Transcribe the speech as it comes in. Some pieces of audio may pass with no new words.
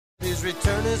His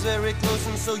return is very close,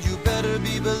 and so you better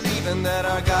be believing that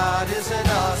our God is an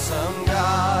awesome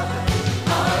God.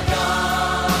 Our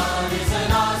God is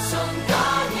an awesome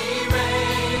God. He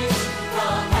reigns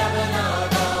from heaven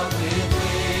above with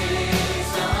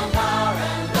wisdom, power,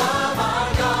 and love.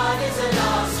 Our God is an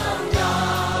awesome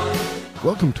God.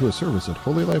 Welcome to a service at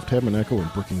Holy Life Tabernacle in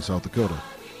Brookings, South Dakota.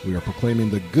 We are proclaiming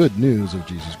the good news of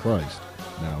Jesus Christ.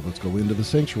 Now let's go into the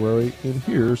sanctuary, and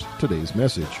here's today's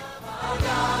message. Our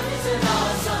God is an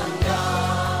awesome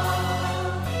God.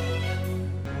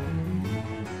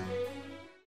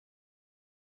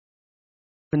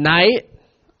 Tonight,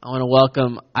 I want to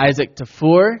welcome Isaac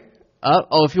Tafur up.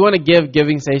 Oh, if you want to give,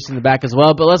 giving station in the back as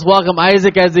well. But let's welcome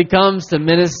Isaac as he comes to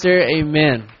minister.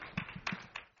 Amen.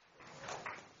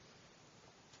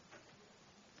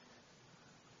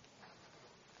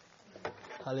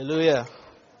 Hallelujah.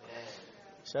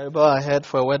 Shall we bow our head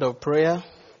for a word of prayer?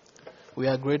 We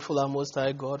are grateful, our Most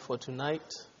High God, for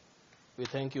tonight. We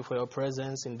thank you for your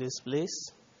presence in this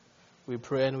place. We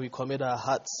pray and we commit our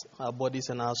hearts, our bodies,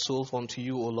 and our souls unto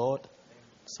you, O Lord.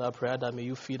 It's our prayer that may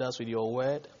you feed us with your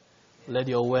word. Let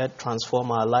your word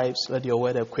transform our lives. Let your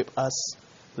word equip us.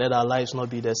 Let our lives not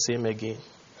be the same again.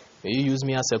 May you use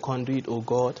me as a conduit, O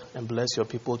God, and bless your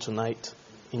people tonight.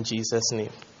 In Jesus'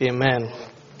 name. Amen.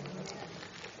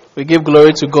 We give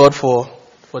glory to God for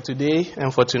today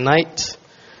and for tonight.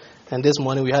 And this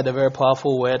morning we had a very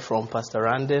powerful word from Pastor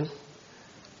Randon.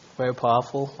 Very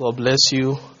powerful. God bless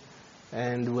you.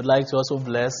 And we would like to also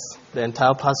bless the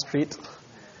entire pastorate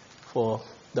for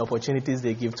the opportunities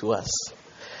they give to us.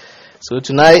 So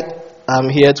tonight I'm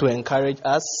here to encourage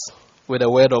us with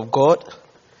the word of God.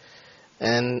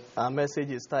 And our message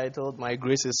is titled, My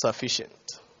Grace is Sufficient.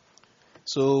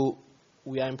 So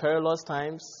we are in perilous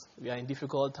times. We are in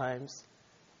difficult times.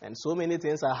 And so many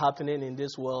things are happening in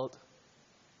this world.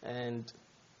 And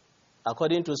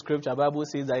according to Scripture, the Bible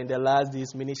says that in the last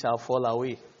days many shall fall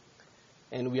away.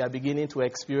 And we are beginning to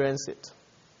experience it.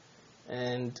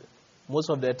 And most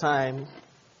of the time,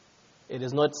 it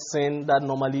is not sin that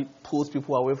normally pulls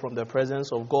people away from the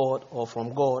presence of God or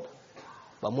from God.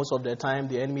 But most of the time,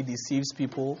 the enemy deceives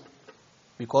people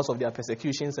because of their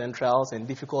persecutions and trials and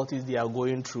difficulties they are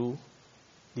going through.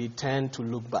 They tend to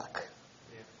look back.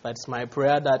 But it's my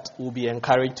prayer that we'll be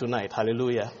encouraged tonight.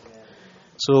 Hallelujah.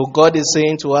 So God is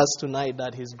saying to us tonight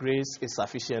that His grace is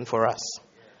sufficient for us.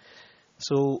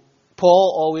 So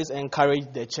Paul always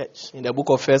encouraged the church. In the book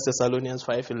of 1 Thessalonians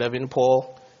 5:11,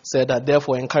 Paul said that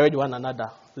therefore encourage one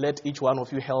another. Let each one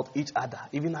of you help each other,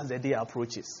 even as the day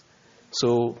approaches.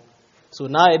 So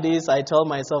nowadays I tell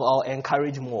myself I'll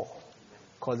encourage more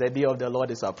because the day of the Lord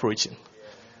is approaching.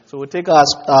 So we'll take our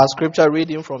scripture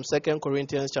reading from 2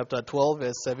 Corinthians chapter 12,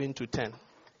 verse 7 to 10.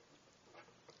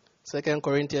 2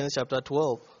 Corinthians chapter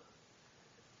 12.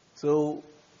 So,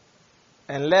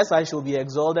 unless I shall be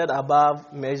exalted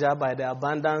above measure by the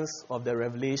abundance of the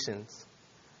revelations,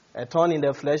 a thorn in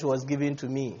the flesh was given to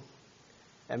me,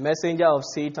 a messenger of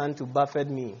Satan to buffet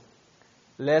me,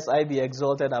 lest I be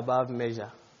exalted above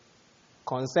measure.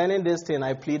 Concerning this thing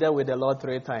I pleaded with the Lord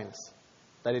 3 times,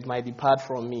 that it might depart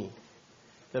from me.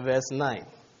 The verse 9.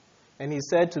 And he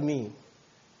said to me,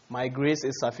 My grace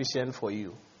is sufficient for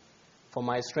you, for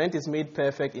my strength is made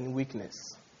perfect in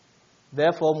weakness.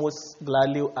 Therefore, most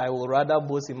gladly I will rather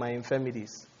boast in my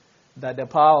infirmities, that the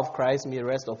power of Christ may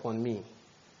rest upon me.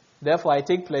 Therefore, I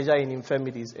take pleasure in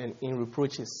infirmities and in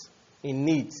reproaches, in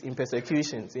needs, in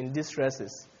persecutions, in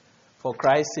distresses, for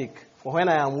Christ's sake. For when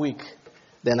I am weak,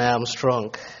 then I am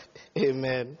strong.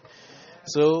 Amen.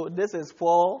 So this is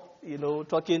Paul,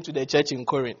 talking to the church in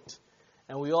Corinth.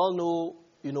 And we all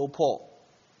know, Paul.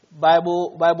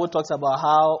 Bible talks about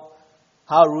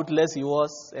how ruthless he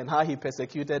was and how he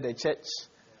persecuted the church.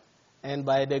 And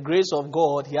by the grace of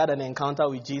God, he had an encounter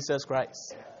with Jesus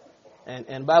Christ.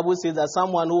 And Bible says that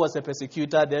someone who was a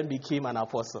persecutor then became an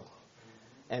apostle.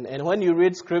 And when you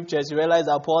read scriptures, you realize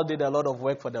that Paul did a lot of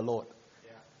work for the Lord.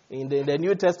 In the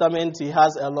New Testament, he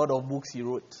has a lot of books he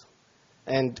wrote.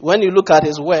 And when you look at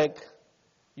his work,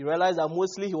 you realize that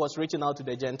mostly he was reaching out to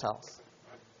the Gentiles.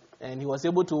 And he was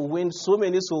able to win so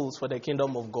many souls for the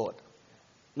kingdom of God.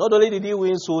 Not only did he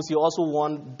win souls, he also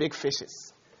won big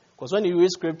fishes. Because when you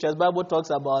read scriptures, the Bible talks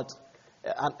about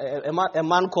a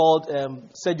man called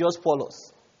Sergius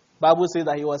Paulus. The Bible says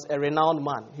that he was a renowned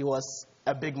man. He was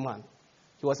a big man.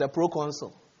 He was a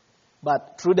proconsul.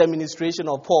 But through the ministration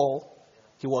of Paul,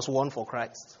 he was won for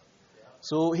Christ.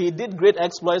 So he did great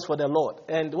exploits for the Lord.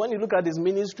 And when you look at his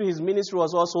ministry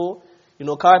was also,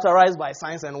 characterized by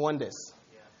signs and wonders.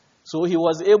 So he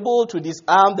was able to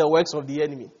disarm the works of the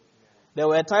enemy. There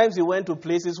were times he went to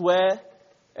places where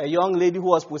a young lady who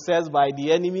was possessed by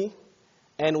the enemy,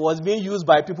 and was being used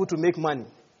by people to make money.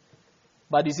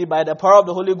 But you see, by the power of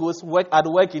the Holy Ghost at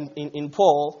work in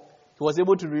Paul, he was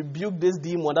able to rebuke this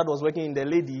demon that was working in the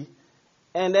lady,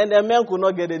 and then the men could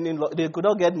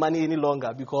not get money any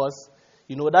longer because,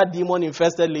 that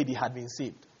demon-infested lady had been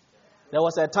saved. There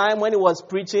was a time when he was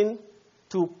preaching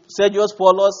to Sergius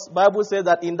Paulus. Bible says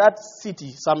that in that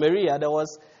city, Samaria, there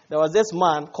was this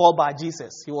man called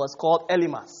Bar-Jesus. He was called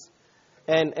Elymas,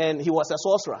 and he was a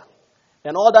sorcerer.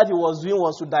 And all that he was doing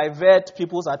was to divert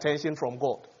people's attention from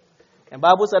God. And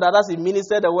Bible said that as he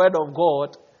ministered the word of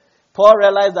God, Paul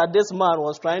realized that this man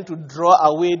was trying to draw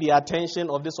away the attention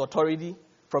of this authority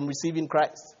from receiving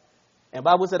Christ. And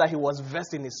Bible said that he was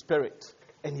vexed in his spirit,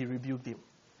 and he rebuked him.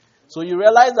 So you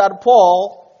realize that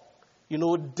Paul,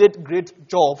 did great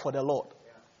job for the Lord.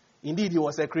 Indeed, he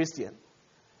was a Christian.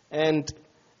 And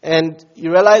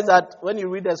you realize that when you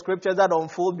read the scriptures that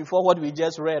unfold before what we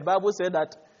just read, Bible said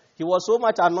that he was so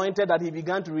much anointed that he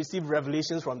began to receive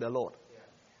revelations from the Lord.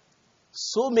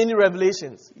 So many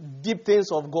revelations, deep things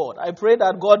of God. I pray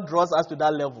that God draws us to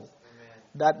that level.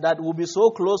 That will be so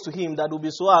close to him, that will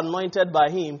be so anointed by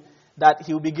him, that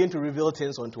he will begin to reveal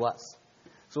things unto us.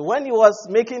 So when he was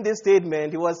making this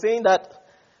statement, he was saying that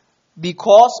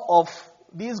because of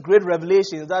these great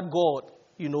revelations that God,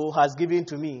 has given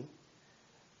to me,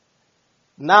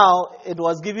 now there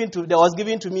was given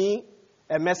to me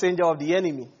a messenger of the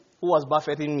enemy who was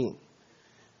buffeting me.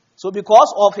 So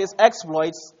because of his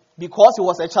exploits, because he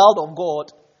was a child of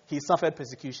God, he suffered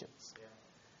persecutions.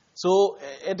 So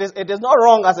it is not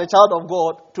wrong as a child of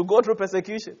God to go through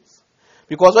persecutions.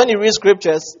 Because when you read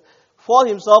scriptures, Paul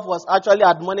himself was actually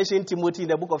admonishing Timothy in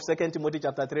the book of 2 Timothy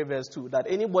chapter 3 verse 2, that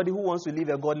anybody who wants to live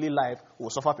a godly life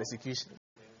will suffer persecution.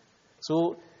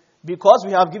 So because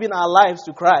we have given our lives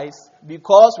to Christ,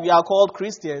 because we are called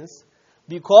Christians,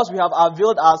 because we have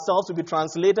availed ourselves to be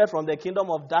translated from the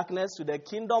kingdom of darkness to the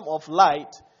kingdom of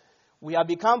light, we have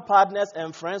become partners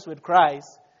and friends with Christ,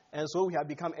 and so we have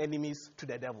become enemies to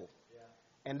the devil.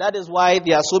 And that is why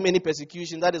there are so many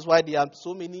persecutions. That is why there are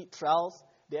so many trials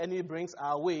the enemy brings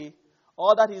our way.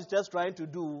 All that he's just trying to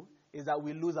do is that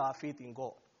we lose our faith in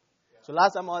God. So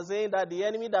last time I was saying that the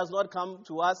enemy does not come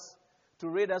to us to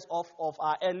rid us of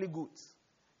our earthly goods.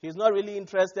 He's not really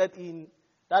interested in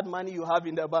that money you have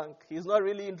in the bank. He's not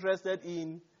really interested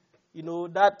in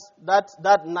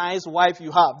that nice wife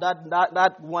you have,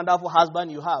 that wonderful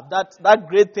husband you have, that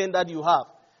great thing that you have,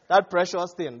 that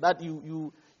precious thing that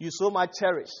you so much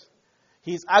cherish.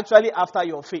 He's actually after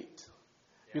your faith.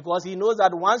 Because he knows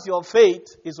that once your faith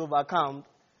is overcome,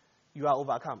 you are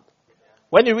overcome.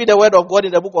 When you read the word of God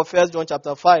in the book of 1 John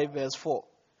chapter 5 verse 4,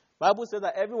 the Bible says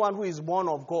that everyone who is born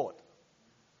of God,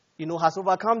 has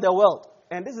overcome the world.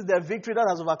 And this is the victory that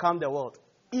has overcome the world,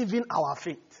 even our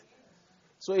faith.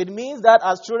 So it means that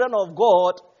as children of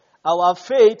God, our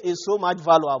faith is so much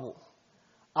valuable.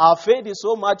 Our faith is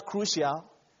so much crucial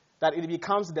that it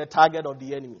becomes the target of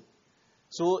the enemy.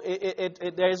 So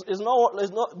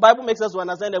Bible makes us to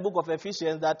understand in the book of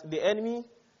Ephesians that the enemy,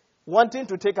 wanting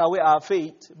to take away our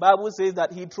faith, Bible says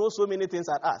that he throws so many things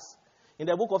at us. In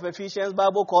the book of Ephesians,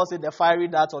 Bible calls it the fiery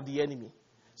darts of the enemy.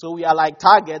 So we are like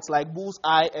targets, like bull's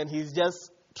eye, and he's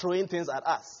just throwing things at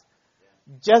us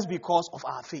just because of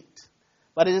our faith.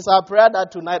 But it is our prayer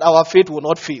that tonight our faith will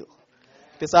not fail.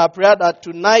 It is our prayer that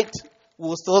tonight we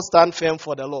will still stand firm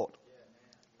for the Lord.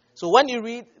 So when you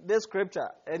read this scripture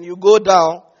and you go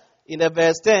down in the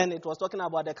verse 10, it was talking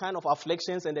about the kind of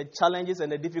afflictions and the challenges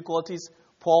and the difficulties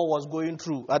Paul was going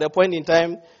through. At a point in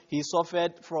time, he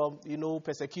suffered from,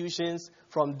 persecutions,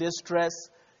 from distress.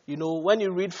 When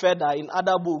you read further in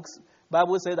other books,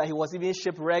 Bible says that he was even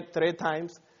shipwrecked 3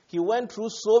 times. He went through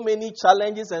so many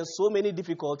challenges and so many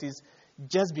difficulties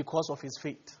just because of his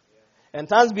faith. And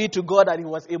thanks be to God that he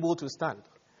was able to stand.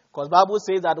 Because Bible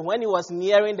says that when he was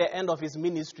nearing the end of his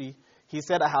ministry, he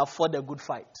said, I have fought the good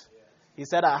fight. He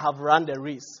said, I have run the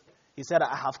race. He said,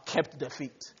 I have kept the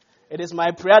faith. It is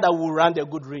my prayer that we'll run the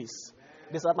good race.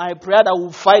 It is my prayer that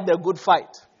we'll fight the good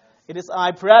fight. It is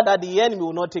my prayer that the enemy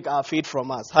will not take our faith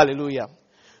from us. Hallelujah.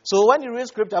 So when you read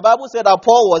scripture, the Bible said that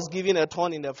Paul was given a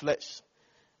thorn in the flesh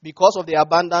because of the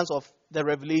abundance of the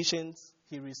revelations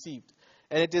he received.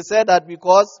 And it is said that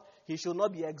because he should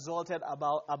not be exalted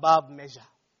above measure.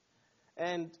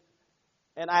 And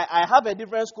I have a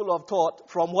different school of thought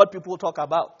from what people talk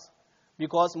about.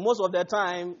 Because most of the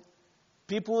time,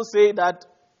 people say that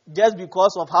just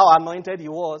because of how anointed he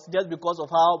was, just because of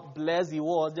how blessed he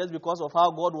was, just because of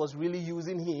how God was really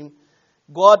using him,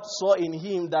 God saw in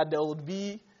him that there would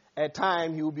be a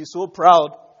time he would be so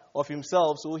proud of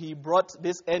himself, so he brought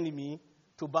this enemy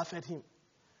to buffet him.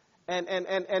 And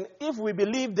if we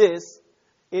believe this,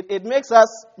 it makes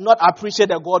us not appreciate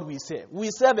the God we serve. We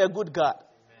serve a good God.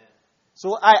 Amen.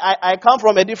 So I come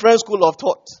from a different school of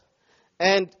thought.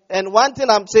 And one thing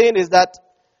I'm saying is that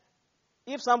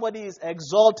if somebody is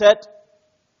exalted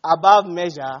above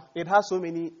measure, it has so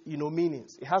many,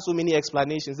 meanings. It has so many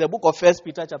explanations. The book of 1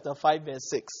 Peter chapter 5 verse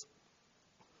 6.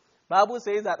 Bible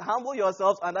says that humble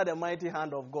yourselves under the mighty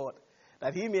hand of God,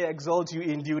 that he may exalt you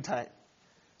in due time.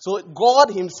 So God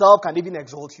himself can even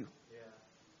exalt you.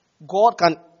 God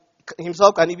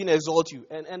himself can even exalt you.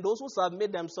 And those who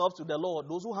submit themselves to the Lord,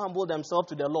 those who humble themselves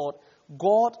to the Lord,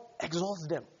 God exalts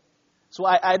them. So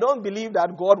I don't believe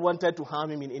that God wanted to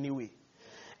harm him in any way.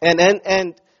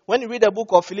 And when you read the book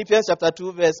of Philippians chapter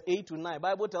 2 verse 8 to 9,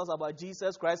 Bible tells about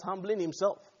Jesus Christ humbling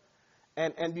himself.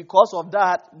 And because of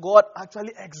that, God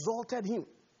actually exalted him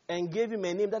and gave him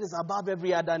a name that is above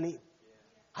every other name.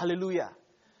 Hallelujah.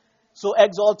 So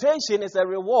exaltation is a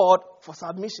reward for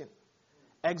submission.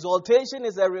 Exaltation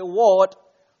is a reward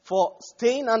for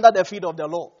staying under the feet of the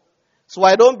Lord. So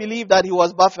I don't believe that he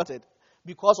was buffeted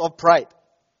because of pride.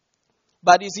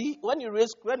 But you see, when you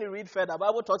read further, the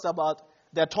Bible talks about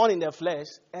the thorn in the flesh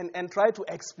and try to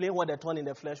explain what the thorn in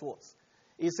the flesh was.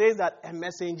 It says that a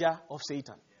messenger of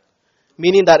Satan,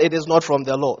 meaning that it is not from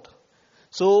the Lord.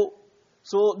 So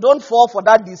don't fall for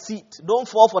that deceit. Don't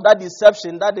fall for that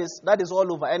deception that is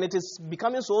all over. And it is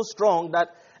becoming so strong that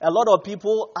a lot of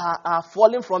people are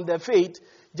falling from their faith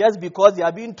just because they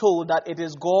are being told that it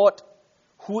is God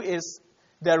who is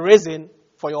the reason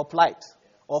for your plight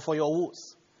or for your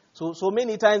woes. So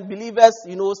many times believers,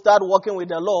 start walking with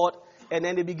the Lord and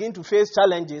then they begin to face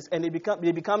challenges and they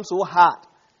become so hard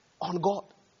on God.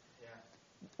 Yeah.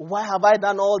 Why have I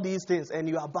done all these things and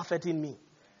you are buffeting me?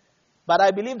 But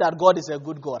I believe that God is a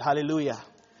good God. Hallelujah.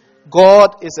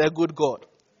 God is a good God.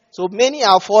 So many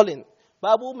are falling.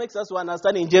 Bible makes us to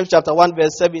understand in James chapter 1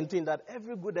 verse 17 that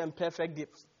every good and perfect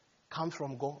gift comes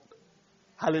from God.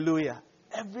 Hallelujah.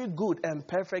 Every good and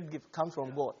perfect gift comes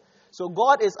from God. So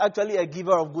God is actually a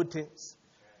giver of good things.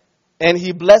 And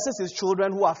he blesses his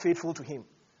children who are faithful to him.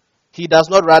 He does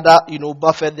not rather,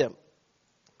 buffet them.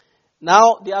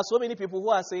 Now, there are so many people who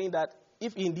are saying that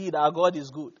if indeed our God is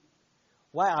good,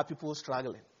 why are people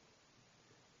struggling?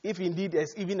 If indeed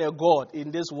there's even a God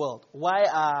in this world, why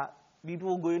are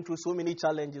people going through so many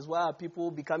challenges? Why are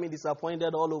people becoming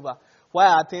disappointed all over? Why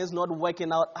are things not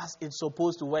working out as it's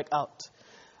supposed to work out?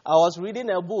 I was reading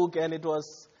a book and it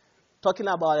was talking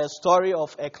about a story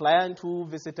of a client who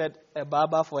visited a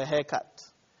barber for a haircut.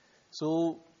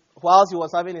 So whilst he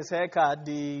was having his haircut,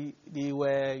 they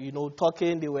were,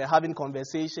 talking, they were having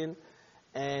conversation.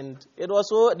 And it was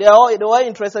so they were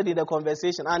interested in the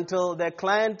conversation until the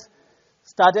client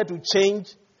started to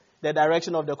change the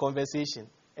direction of the conversation.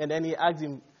 And then he asked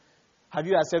him, have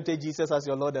you accepted Jesus as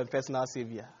your Lord and personal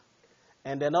Savior?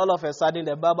 And then all of a sudden,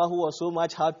 the barber who was so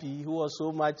much happy, who was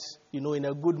so much, in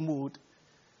a good mood,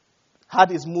 had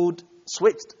his mood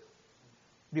switched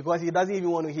because he doesn't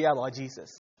even want to hear about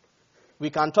Jesus. We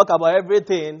can talk about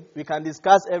everything, we can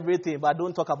discuss everything, but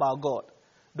don't talk about God.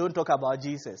 Don't talk about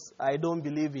Jesus. I don't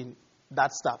believe in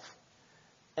that stuff.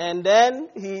 And then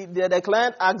the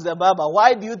client asked the barber,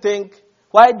 why do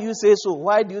you say so?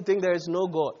 Why do you think there is no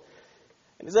God?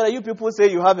 And he said, you people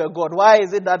say you have a God. Why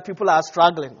is it that people are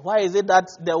struggling? Why is it that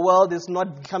the world is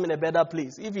not becoming a better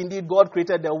place? If indeed God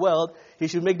created the world, he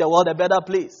should make the world a better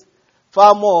place.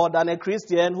 Far more than a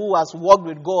Christian who has walked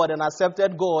with God and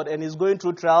accepted God and is going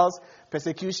through trials,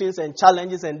 persecutions, and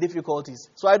challenges and difficulties.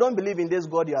 So I don't believe in this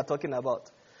God you are talking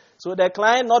about. So the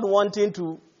client, not wanting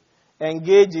to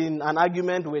engage in an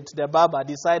argument with the barber,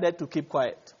 decided to keep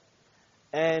quiet.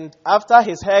 And after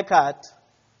his haircut,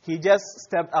 he just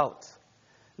stepped out.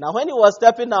 Now when he was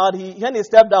stepping out,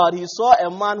 he saw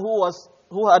a man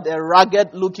who had a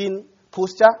rugged-looking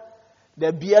posture.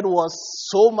 The beard was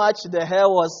so much, the hair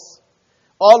was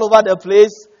all over the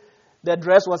place. The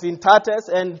dress was in tatters.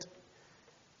 And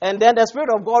then the Spirit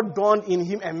of God dawned in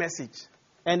him a message.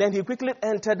 And then he quickly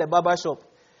entered the barber shop.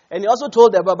 And he also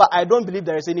told the barber, I don't believe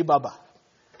there is any barber.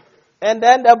 And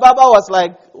then the barber was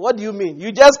like, what do you mean?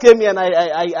 You just came here and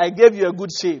I gave you a good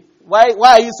shave. Why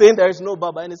are you saying there is no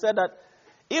barber? And he said that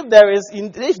if there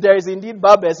is indeed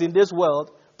barbers in this world,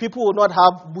 people will not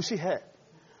have bushy hair.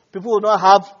 People will not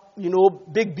have,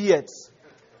 big beards.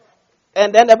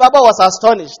 And then the barber was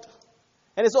astonished.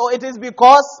 And so it is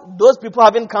because those people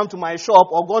haven't come to my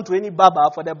shop or gone to any barber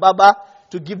for the barber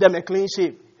to give them a clean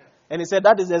shave. And he said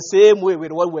that is the same way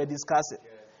with what we're discussing.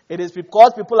 It is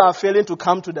because people are failing to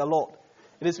come to the Lord.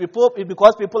 It is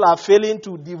because people are failing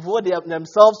to devote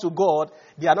themselves to God.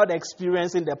 They are not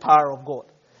experiencing the power of God.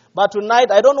 But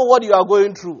tonight, I don't know what you are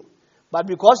going through. But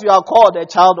because you are called a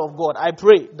child of God, I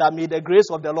pray that may the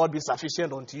grace of the Lord be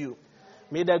sufficient unto you.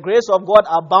 May the grace of God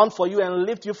abound for you and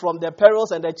lift you from the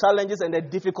perils and the challenges and the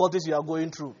difficulties you are going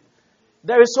through.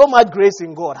 There is so much grace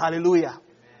in God. Hallelujah.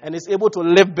 And He's able to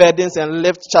lift burdens and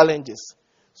lift challenges.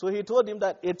 So He told him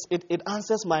that it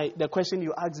answers the question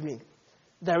you asked me.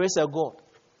 There is a God.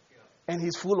 And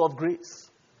He's full of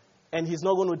grace. And He's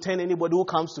not going to turn anybody who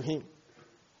comes to Him.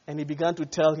 And he began to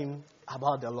tell him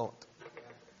about the Lord.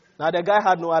 Now the guy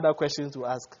had no other questions to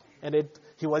ask. And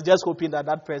he was just hoping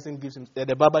that person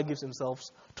the Baba gives himself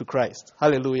to Christ.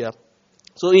 Hallelujah.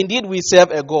 So indeed we serve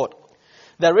a God.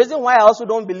 The reason why I also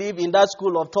don't believe in that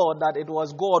school of thought that it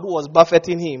was God who was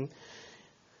buffeting him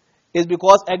is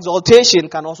because exaltation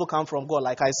can also come from God,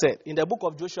 like I said. In the book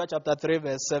of Joshua chapter 3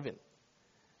 verse 7.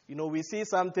 We see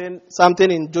something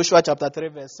in Joshua chapter 3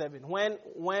 verse 7.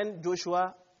 When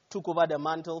Joshua took over the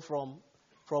mantle from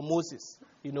Moses,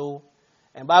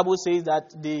 and Bible says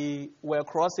that they were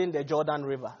crossing the Jordan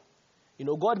River.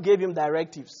 God gave him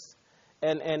directives.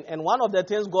 And one of the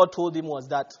things God told him was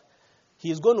that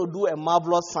He's going to do a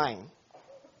marvelous sign,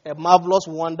 a marvelous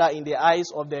wonder in the eyes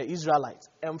of the Israelites.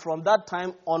 And from that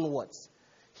time onwards,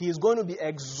 He is going to be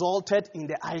exalted in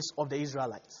the eyes of the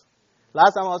Israelites.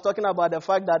 Last time I was talking about the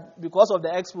fact that because of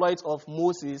the exploits of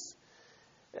Moses,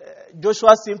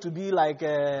 Joshua seemed to be like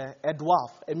a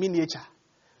dwarf, a miniature.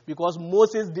 Because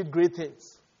Moses did great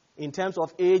things. In terms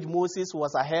of age, Moses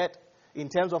was ahead. In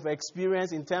terms of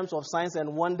experience, in terms of signs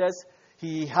and wonders,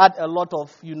 he had a lot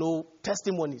of,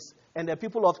 testimonies. And the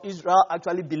people of Israel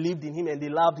actually believed in him and they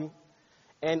loved him.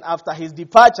 And after his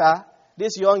departure,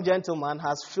 this young gentleman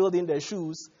has filled in the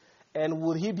shoes. And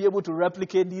will he be able to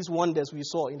replicate these wonders we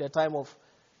saw in the time of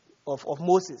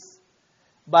Moses?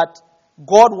 But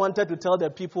God wanted to tell the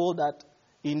people that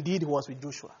indeed He was with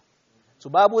Joshua. So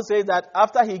the Bible says that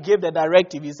after He gave the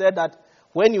directive, He said that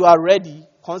when you are ready,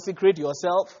 consecrate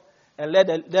yourself and let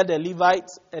the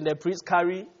Levites and the priests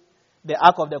carry the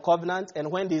Ark of the Covenant.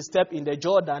 And when they step in the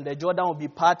Jordan will be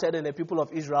parted and the people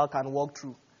of Israel can walk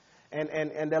through.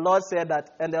 And the Lord said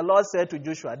that, and the Lord said to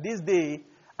Joshua, this day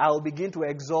I will begin to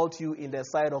exalt you in the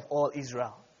sight of all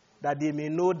Israel, that they may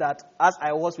know that as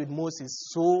I was with Moses,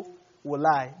 so will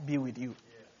I be with you.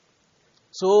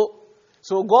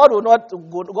 So God will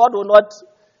not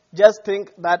just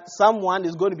think that someone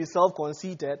is going to be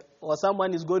self-conceited or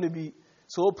someone is going to be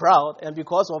so proud, and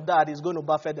because of that, He's going to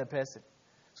buffet the person.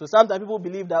 So sometimes people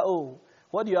believe that,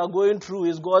 what you are going through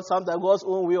is sometimes God's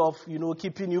own way of,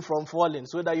 keeping you from falling,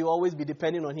 so that you always be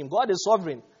depending on Him. God is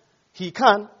sovereign. He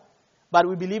can, but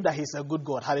we believe that He's a good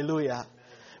God. Hallelujah. Amen.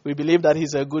 We believe that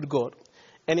He's a good God.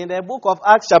 And in the book of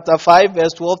Acts chapter 5,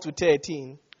 verse 12 to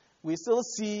 13, we still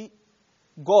see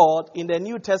God in the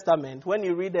New Testament. When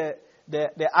you read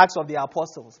the Acts of the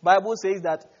Apostles, Bible says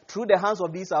that through the hands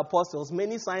of these apostles,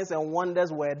 many signs and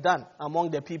wonders were done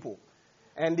among the people.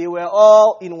 And they were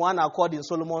all in one accord in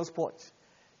Solomon's porch.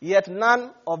 Yet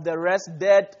none of the rest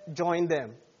dared join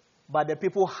them, but the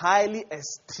people highly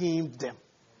esteemed them.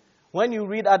 When you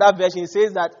read other versions, it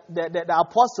says that the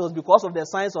apostles, because of the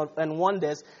signs and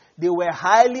wonders, they were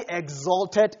highly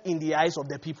exalted in the eyes of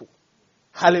the people.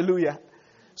 Hallelujah.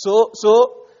 So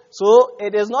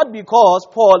it is not because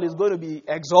Paul is going to be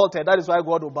exalted, that is why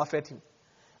God will buffet him.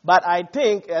 But I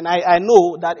think, and I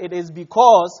know that it is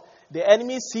because the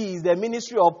enemy sees the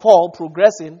ministry of Paul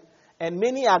progressing, and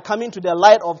many are coming to the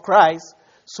light of Christ,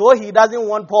 so he doesn't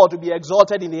want Paul to be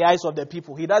exalted in the eyes of the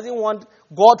people. He doesn't want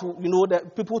God to,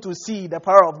 the people to see the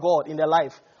power of God in the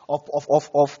life of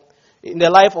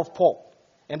Paul.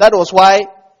 And that was why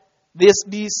this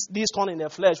thorn in the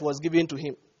flesh was given to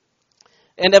him.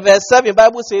 And the verse 7,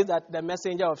 Bible says that the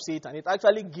messenger of Satan, it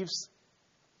actually gives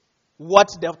what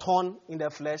the thorn in the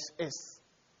flesh is.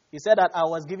 He said that I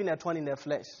was given a thorn in the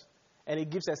flesh. And it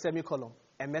gives a semicolon,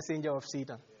 a messenger of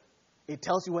Satan. It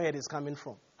tells you where it is coming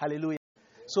from. Hallelujah.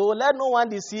 So let no one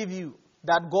deceive you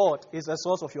that God is the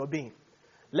source of your being.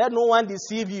 Let no one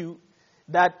deceive you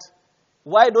that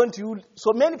why don't you...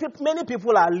 So many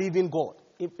people are leaving God.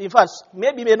 In fact,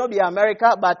 maybe it may not be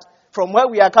America, but from where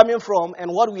we are coming from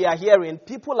and what we are hearing,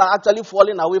 people are actually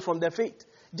falling away from their faith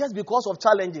just because of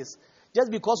challenges,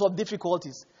 just because of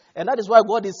difficulties. And that is why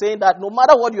God is saying that no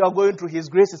matter what you are going through, His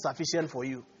grace is sufficient for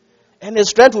you. And His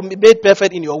strength will be made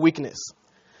perfect in your weakness.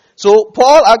 So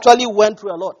Paul actually went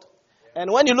through a lot.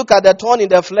 And when you look at the thorn in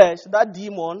the flesh, that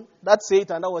demon, that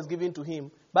Satan that was given to him,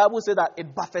 Bible says that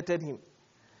it buffeted him.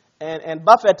 And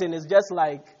buffeting is just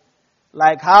like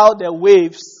how the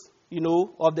waves,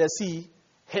 of the sea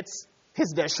hits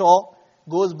the shore,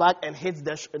 goes back and hits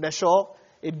the shore.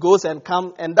 It goes and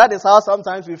comes. And that is how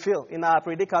sometimes we feel in our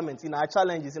predicaments, in our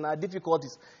challenges, in our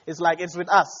difficulties. It's like it's with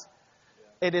us.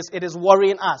 it is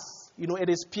worrying us. It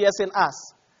is piercing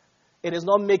us. It is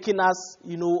not making us,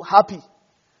 happy.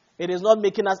 It is not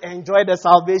making us enjoy the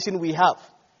salvation we have.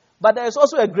 But there is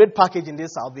also a great package in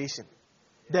this salvation.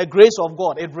 The grace of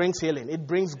God, it brings healing. It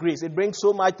brings grace. It brings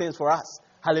so much things for us.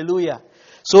 Hallelujah.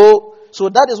 So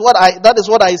that is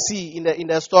what I see in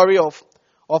the story of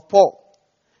Paul.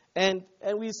 And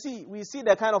we see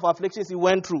the kind of afflictions he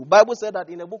went through. Bible said that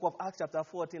in the book of Acts chapter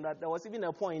 14 that there was even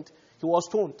a point he was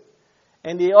stoned.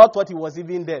 And they all thought he was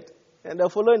even dead. And the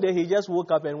following day he just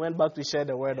woke up and went back to share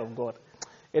the word of God.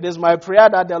 It is my prayer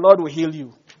that the Lord will heal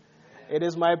you. It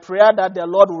is my prayer that the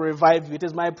Lord will revive you. It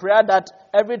is my prayer that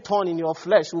every thorn in your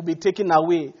flesh will be taken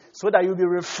away so that you'll be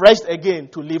refreshed again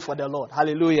to live for the Lord.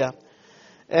 Hallelujah.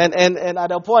 And at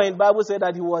the point, Bible said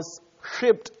that he was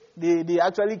stripped. They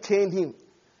actually caned him.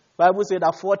 Bible said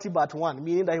that 40 but 1,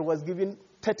 meaning that he was given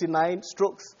 39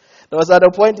 strokes. There was at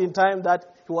a point in time that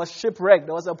he was shipwrecked.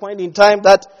 There was a point in time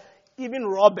that even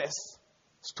robbers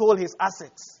stole his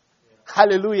assets.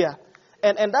 Hallelujah.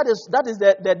 And that is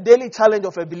the daily challenge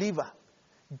of a believer.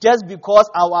 Just because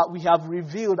we have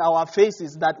revealed our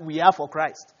faces that we are for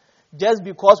Christ. Just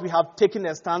because we have taken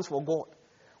a stance for God.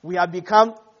 We have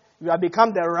become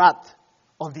the wrath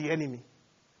of the enemy.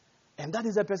 And that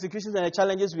is the persecutions and the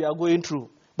challenges we are going through.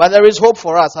 But there is hope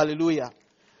for us. Hallelujah.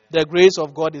 The grace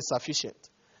of God is sufficient.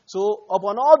 So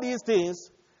upon all these things,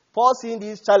 Paul seeing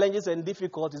these challenges and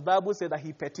difficulties, the Bible said that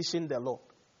he petitioned the Lord.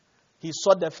 He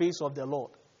sought the face of the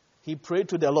Lord. He prayed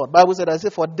to the Lord. The Bible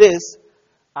said, for this,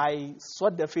 I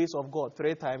sought the face of God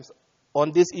 3 times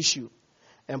on this issue.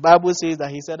 And the Bible says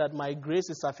that he said that my grace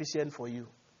is sufficient for you.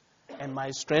 And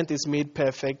my strength is made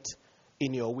perfect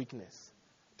in your weakness.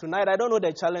 Tonight, I don't know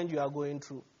the challenge you are going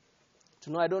through.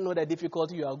 Tonight, I don't know the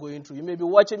difficulty you are going through. You may be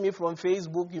watching me from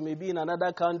Facebook. You may be in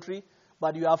another country.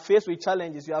 But you are faced with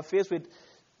challenges. You are faced with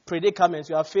predicaments.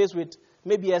 You are faced with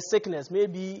maybe a sickness,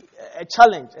 maybe a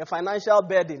challenge, a financial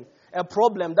burden, a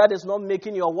problem that is not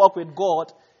making your walk with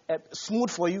God smooth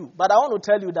for you. But I want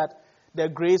to tell you that the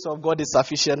grace of God is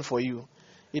sufficient for you.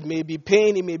 It may be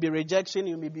pain, it may be rejection,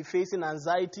 you may be facing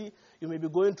anxiety, you may be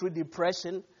going through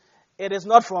depression. It is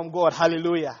not from God.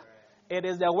 Hallelujah. It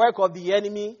is the work of the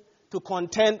enemy to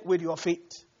contend with your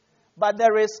faith. But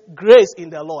there is grace in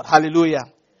the Lord. Hallelujah.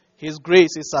 His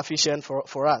grace is sufficient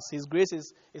for us. His grace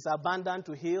is abundant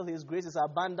to heal. His grace is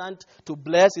abundant to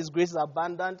bless. His grace is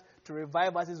abundant to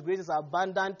revive us. His grace is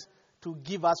abundant to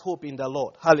give us hope in the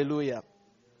Lord. Hallelujah.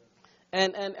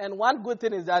 And one good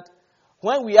thing is that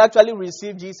when we actually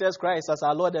receive Jesus Christ as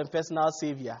our Lord and personal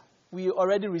Savior, we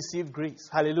already received grace.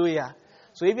 Hallelujah.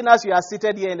 So even as you are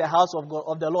seated here in the house of God,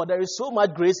 of the Lord, there is so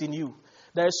much grace in you.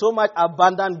 There is so much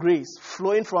abundant grace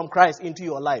flowing from Christ into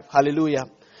your life. Hallelujah.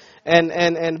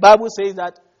 And Bible says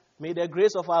that may the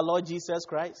grace of our Lord Jesus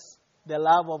Christ, the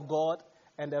love of God,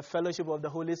 and the fellowship of the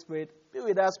Holy Spirit be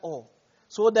with us all.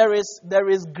 So there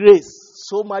is grace,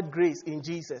 so much grace in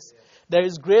Jesus. There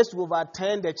is grace to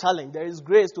overturn the challenge. There is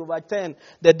grace to overturn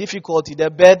the difficulty, the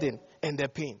burden, and the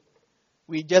pain.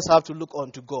 We just have to look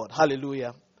unto God.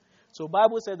 Hallelujah. So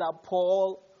Bible said that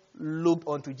Paul looked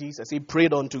unto Jesus. He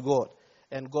prayed unto God.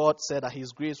 And God said that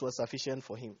his grace was sufficient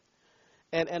for him.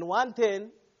 And one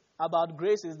thing about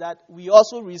grace is that we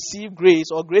also receive grace,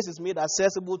 or grace is made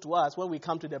accessible to us when we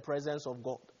come to the presence of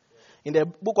God. In the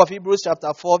book of Hebrews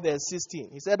chapter 4 verse 16,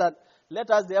 he said that, let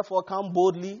us therefore come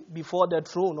boldly before the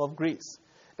throne of grace,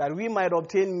 that we might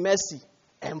obtain mercy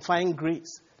and find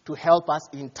grace to help us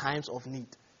in times of need.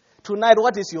 Tonight,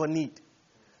 what is your need?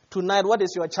 Tonight, what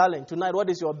is your challenge? Tonight, what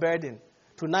is your burden?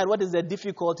 Tonight, what is the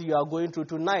difficulty you are going through?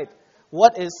 Tonight,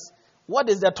 what is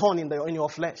the thorn in your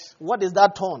flesh? What is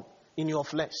that thorn in your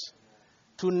flesh?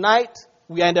 Tonight,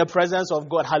 we are in the presence of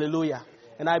God. Hallelujah.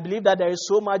 And I believe that there is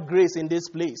so much grace in this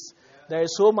place. There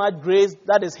is so much grace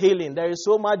that is healing. There is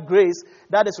so much grace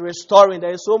that is restoring.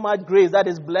 There is so much grace that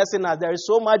is blessing us. There is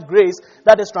so much grace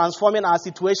that is transforming our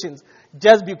situations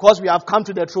just because we have come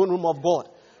to the throne room of God.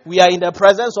 We are in the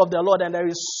presence of the Lord and there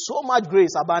is so much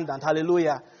grace abundant.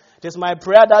 Hallelujah. It is my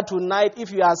prayer that tonight,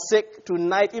 if you are sick,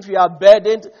 tonight, if you are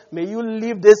burdened, may you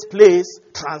leave this place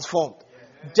transformed.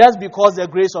 Just because the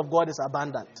grace of God is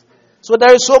abundant. So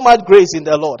there is so much grace in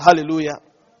the Lord. Hallelujah.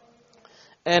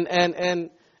 And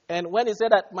when he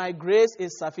said that my grace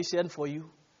is sufficient for you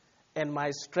and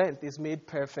my strength is made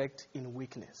perfect in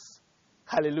weakness.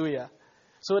 Hallelujah.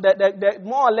 So that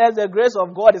more or less the grace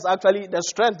of God is actually the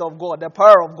strength of God, the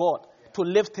power of God to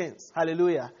lift things.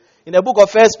 Hallelujah. In the book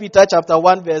of 1 Peter chapter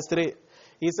 1 verse 3,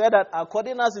 he said that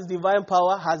according as his divine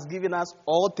power has given us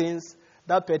all things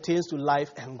that pertains to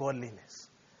life and godliness.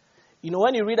 You know,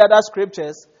 when you read other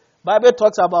scriptures, Bible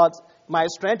talks about my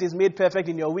strength is made perfect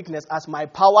in your weakness, as my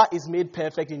power is made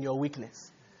perfect in your weakness.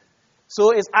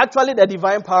 So it's actually the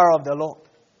divine power of the Lord.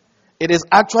 It is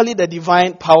actually the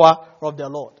divine power of the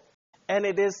Lord. And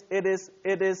it is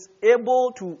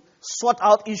able to sort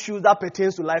out issues that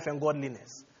pertains to life and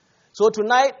godliness. So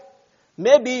tonight,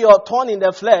 maybe your thorn in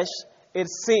the flesh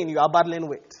is sin you are battling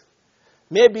with.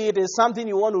 Maybe it is something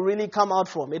you want to really come out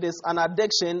from. It is an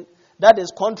addiction that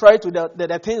is contrary to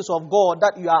the things of God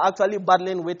that you are actually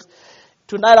battling with.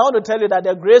 Tonight, I want to tell you that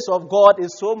the grace of God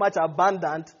is so much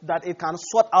abundant that it can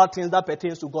sort out things that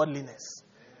pertains to godliness.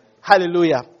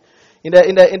 Hallelujah. In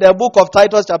the book of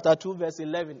Titus chapter 2 verse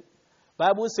 11,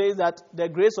 Bible says that the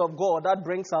grace of God that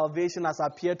brings salvation has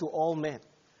appeared to all men.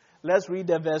 Let's read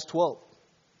the verse 12.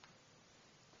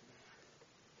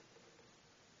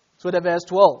 So the verse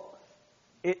 12,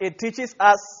 it teaches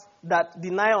us that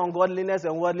denying ungodliness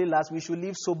and worldly lust, we should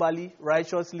live soberly,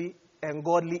 righteously, and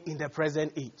godly in the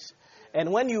present age.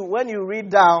 And when you read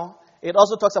down, it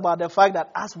also talks about the fact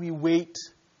that as we wait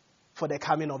for the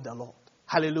coming of the Lord.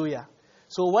 Hallelujah.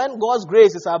 So when God's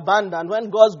grace is abundant, when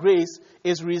God's grace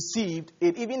is received,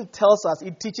 it even tells us,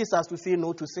 it teaches us to say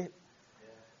no to sin.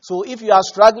 So if you are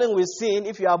struggling with sin,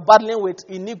 if you are battling with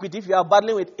iniquity, if you are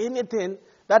battling with anything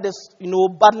that is,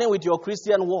 battling with your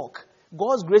Christian walk,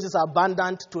 God's grace is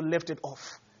abundant to lift it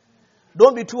off.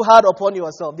 Don't be too hard upon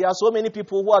yourself. There are so many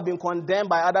people who have been condemned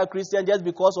by other Christians just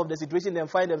because of the situation they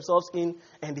find themselves in,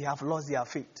 and they have lost their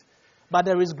faith. But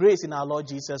there is grace in our Lord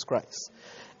Jesus Christ.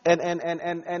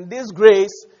 And this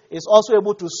grace is also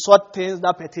able to sort things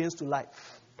that pertains to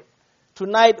life.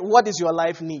 Tonight, what is your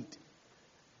life need?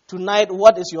 Tonight,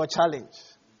 what is your challenge?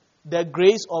 The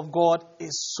grace of God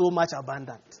is so much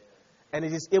abundant. And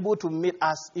it is able to meet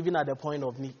us even at the point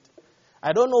of need.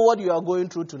 I don't know what you are going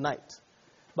through tonight.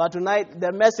 But tonight,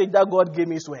 the message that God gave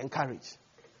me is to encourage.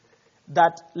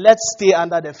 That let's stay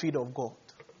under the feet of God.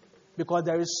 Because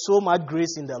there is so much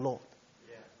grace in the Lord.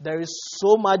 There is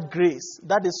so much grace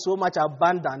that is so much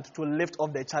abundant to lift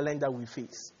off the challenge that we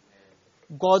face.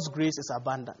 God's grace is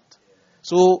abundant.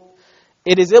 So,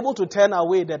 it is able to turn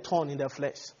away the thorn in the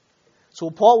flesh. So,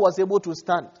 Paul was able to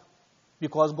stand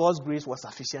because God's grace was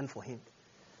sufficient for him.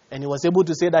 And he was able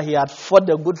to say that he had fought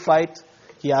the good fight,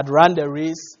 he had run the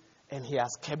race, and he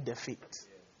has kept the faith.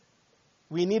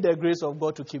 We need the grace of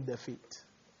God to keep the faith.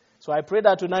 So I pray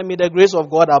that tonight may the grace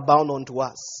of God abound unto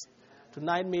us.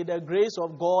 Tonight may the grace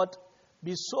of God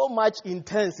be so much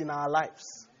intense in our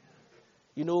lives.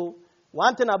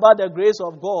 One thing about the grace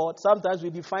of God, sometimes we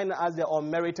define it as the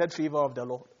unmerited favor of the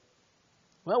Lord.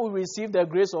 When we receive the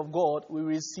grace of God, we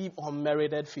receive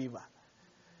unmerited favor.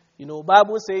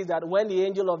 Bible says that when the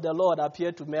angel of the Lord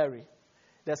appeared to Mary,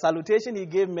 the salutation he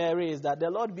gave Mary is that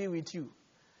the Lord be with you,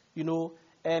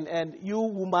 and you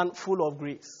woman full of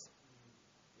grace.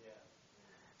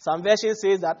 Some version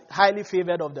says that highly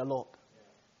favored of the Lord.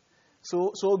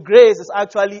 So grace is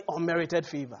actually unmerited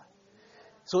favor.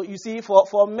 So you see,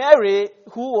 for Mary,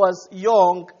 who was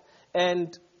young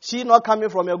and she not coming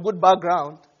from a good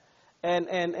background,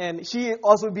 and she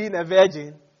also being a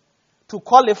virgin, to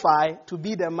qualify to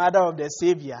be the mother of the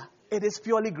Savior, it is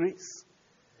purely grace.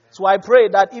 So I pray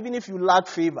that even if you lack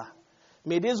favor,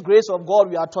 may this grace of God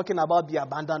we are talking about be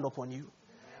abundant upon you.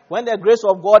 When the grace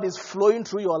of God is flowing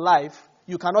through your life,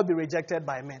 you cannot be rejected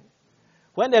by men.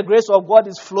 When the grace of God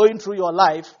is flowing through your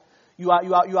life, you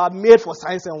are made for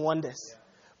signs and wonders.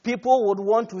 People would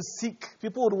want to seek,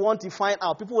 people would want to find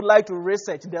out, people would like to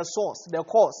research the source, the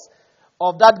cause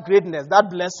of that greatness, that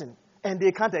blessing, and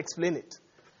they can't explain it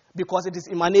because it is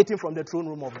emanating from the throne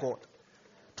room of God.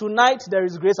 Tonight, there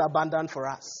is grace abundant for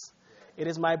us. It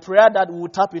is my prayer that we will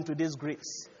tap into this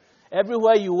grace.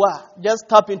 Everywhere you are, just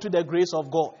tap into the grace of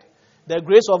God. The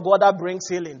grace of God that brings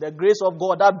healing. The grace of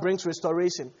God that brings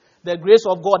restoration. The grace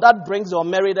of God that brings the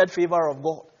unmerited favor of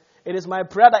God. It is my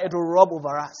prayer that it will rub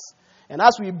over us. And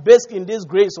as we bask in this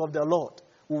grace of the Lord,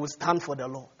 we will stand for the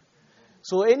Lord.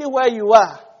 So anywhere you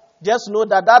are, just know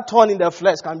that that thorn in the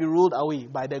flesh can be ruled away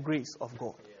by the grace of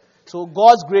God. So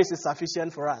God's grace is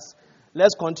sufficient for us.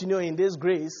 Let's continue in this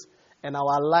grace, and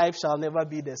our life shall never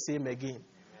be the same again. Amen.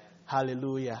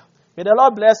 Hallelujah. May the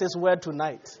Lord bless His word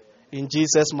tonight. In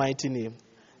Jesus' mighty name.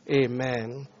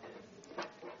 Amen.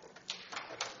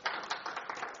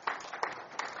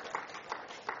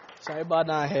 Shall we bow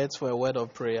down our heads for a word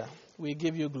of prayer? We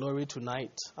give you glory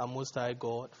tonight, our Most High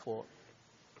God, for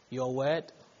your word.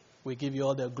 We give you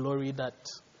all the glory that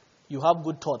you have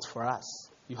good thoughts for us.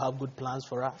 You have good plans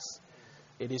for us.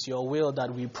 It is your will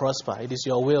that we prosper. It is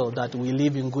your will that we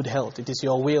live in good health. It is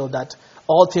your will that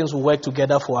all things will work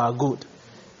together for our good.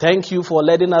 Thank you for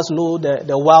letting us know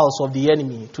the wiles of the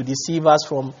enemy to deceive us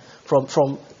from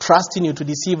trusting you, to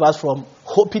deceive us from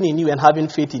hoping in you and having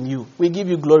faith in you. We give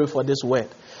you glory for this word.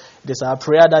 It is our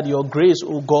prayer that your grace,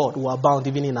 O God, will abound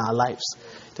even in our lives.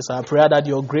 It is our prayer that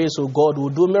your grace, O God, will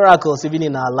do miracles even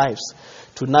in our lives.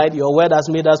 Tonight, your word has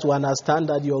made us to understand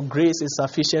that your grace is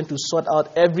sufficient to sort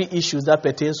out every issue that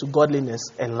pertains to godliness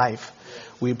and life.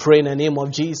 We pray in the name of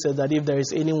Jesus that if there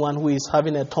is anyone who is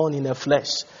having a thorn in the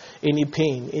flesh, any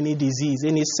pain, any disease,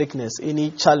 any sickness, any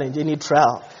challenge, any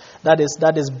trial that is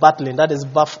battling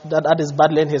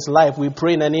his life, we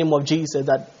pray in the name of Jesus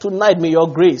that tonight may your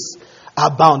grace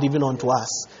abound even unto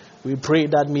us. We pray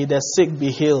that may the sick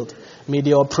be healed, may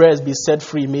the oppressed be set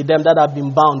free, may them that have been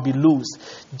bound be loosed,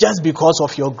 just because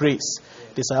of your grace.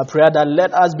 It is our prayer that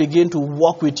let us begin to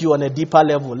walk with you on a deeper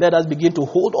level. Let us begin to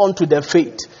hold on to the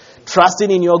faith,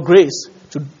 trusting in your grace,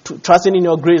 trusting in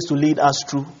your grace to lead us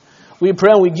through. We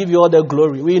pray and we give you all the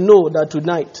glory. We know that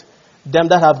tonight, them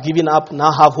that have given up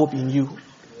now have hope in you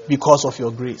because of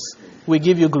your grace. We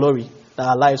give you glory that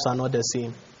our lives are not the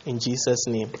same. In Jesus'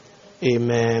 name,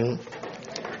 amen.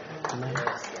 Amen.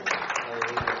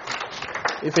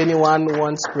 If anyone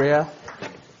wants prayer,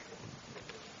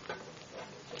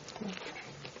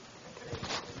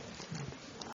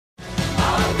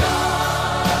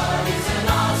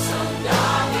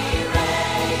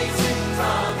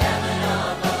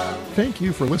 Thank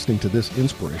you for listening to this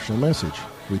inspirational message.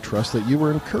 We trust that you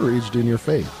were encouraged in your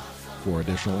faith. For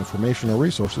additional information or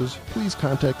resources, please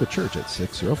contact the church at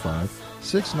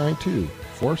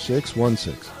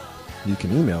 605-692-4616. You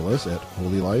can email us at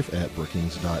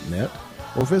holylife@brookings.net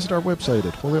or visit our website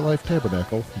at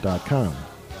holylifetabernacle.com.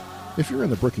 If you're in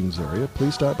the Brookings area,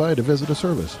 please stop by to visit a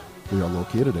service. We are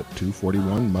located at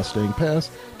 241 Mustang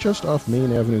Pass, just off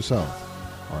Main Avenue South.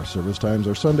 Our service times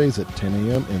are Sundays at 10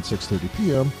 a.m. and 6:30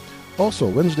 p.m., also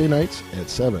Wednesday nights at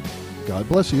 7. God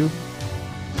bless you.